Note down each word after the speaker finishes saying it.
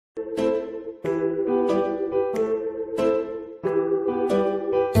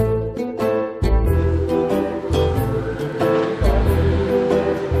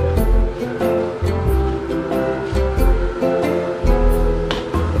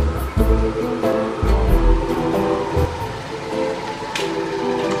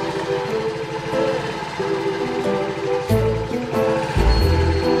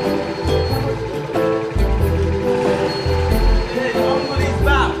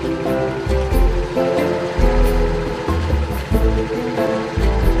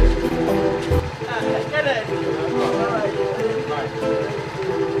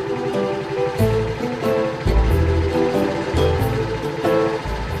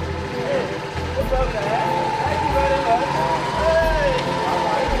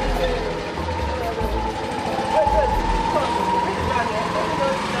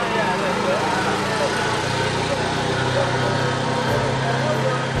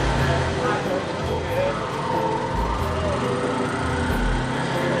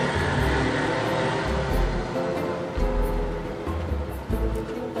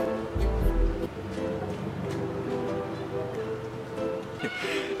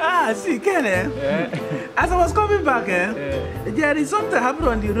See, Ken, as I was coming back, there is something happened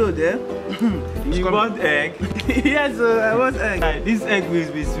on the road, You want egg? Yes, I want egg. This egg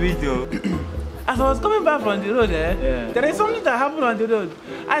will be sweet, though. As I was coming back from the road, there is something that happened on the road.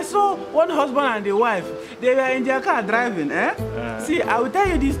 I saw one husband and the wife. They were in their car driving, See, I will tell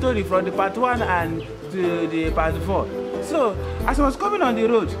you this story from the part 1 and to the part 4. So, as I was coming on the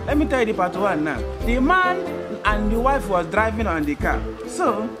road, let me tell you the part 1 now. The man and the wife was driving on the car.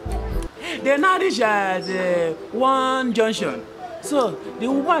 So, they now reached at one junction. So, the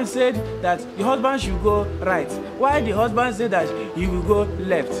woman said that the husband should go right, while the husband said that he will go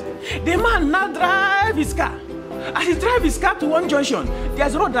left. The man now drive his car. As he drive his car to one junction,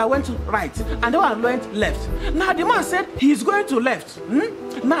 there's a road that went right, and the one went left. Now, the man said he's going to left.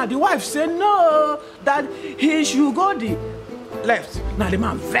 Now, the wife said no, that he should go the left. Now, the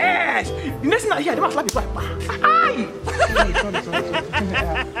man vexed. The next thing I hear, the man slap his wife. Aye!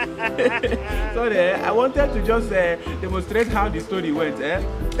 Sorry, I wanted to just demonstrate how the story went.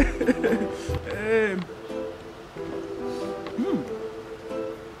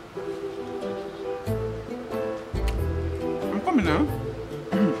 I'm coming now.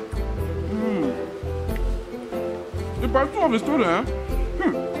 The part 2 of the story,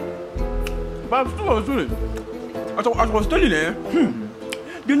 Part 2 of the story. As I was telling you,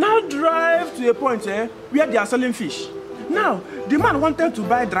 they now drive to a point where they are selling fish. Now, the man wanted to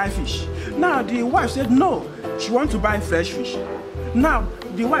buy dry fish. Now, the wife said no, she wants to buy fresh fish. Now,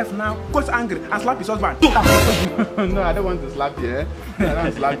 the wife now got angry and slapped his husband. No, I don't want to slap you, I don't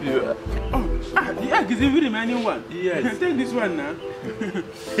want to slap you. The egg is the remaining one. Yes. Take this one now.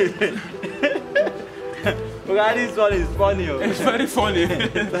 Okay, this one is funny. It's very funny.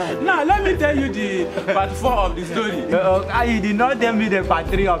 Now, let me tell you the part 4 of the story. You did not tell me the part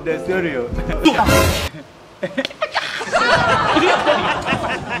 3 of the story.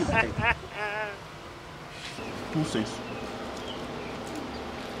 Nonsense.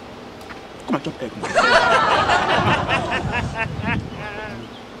 Come and chop egg.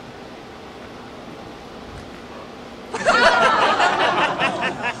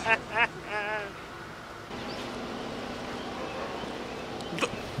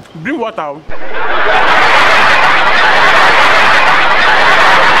 Bring water.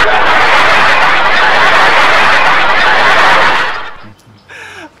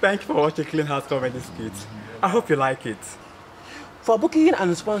 Thank you for watching Clean House Comedy Skit. I hope you like it. For booking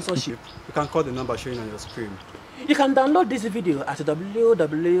and sponsorship, You can call the number showing on your screen. you can download this video at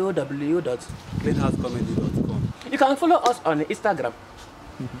www.cleanhousecomedy.com. You can follow us on Instagram,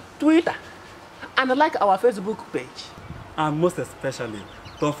 Twitter, and like our Facebook page. And most especially,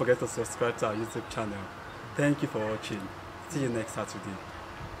 don't forget to subscribe to our YouTube channel. Thank you for watching. See you next Saturday.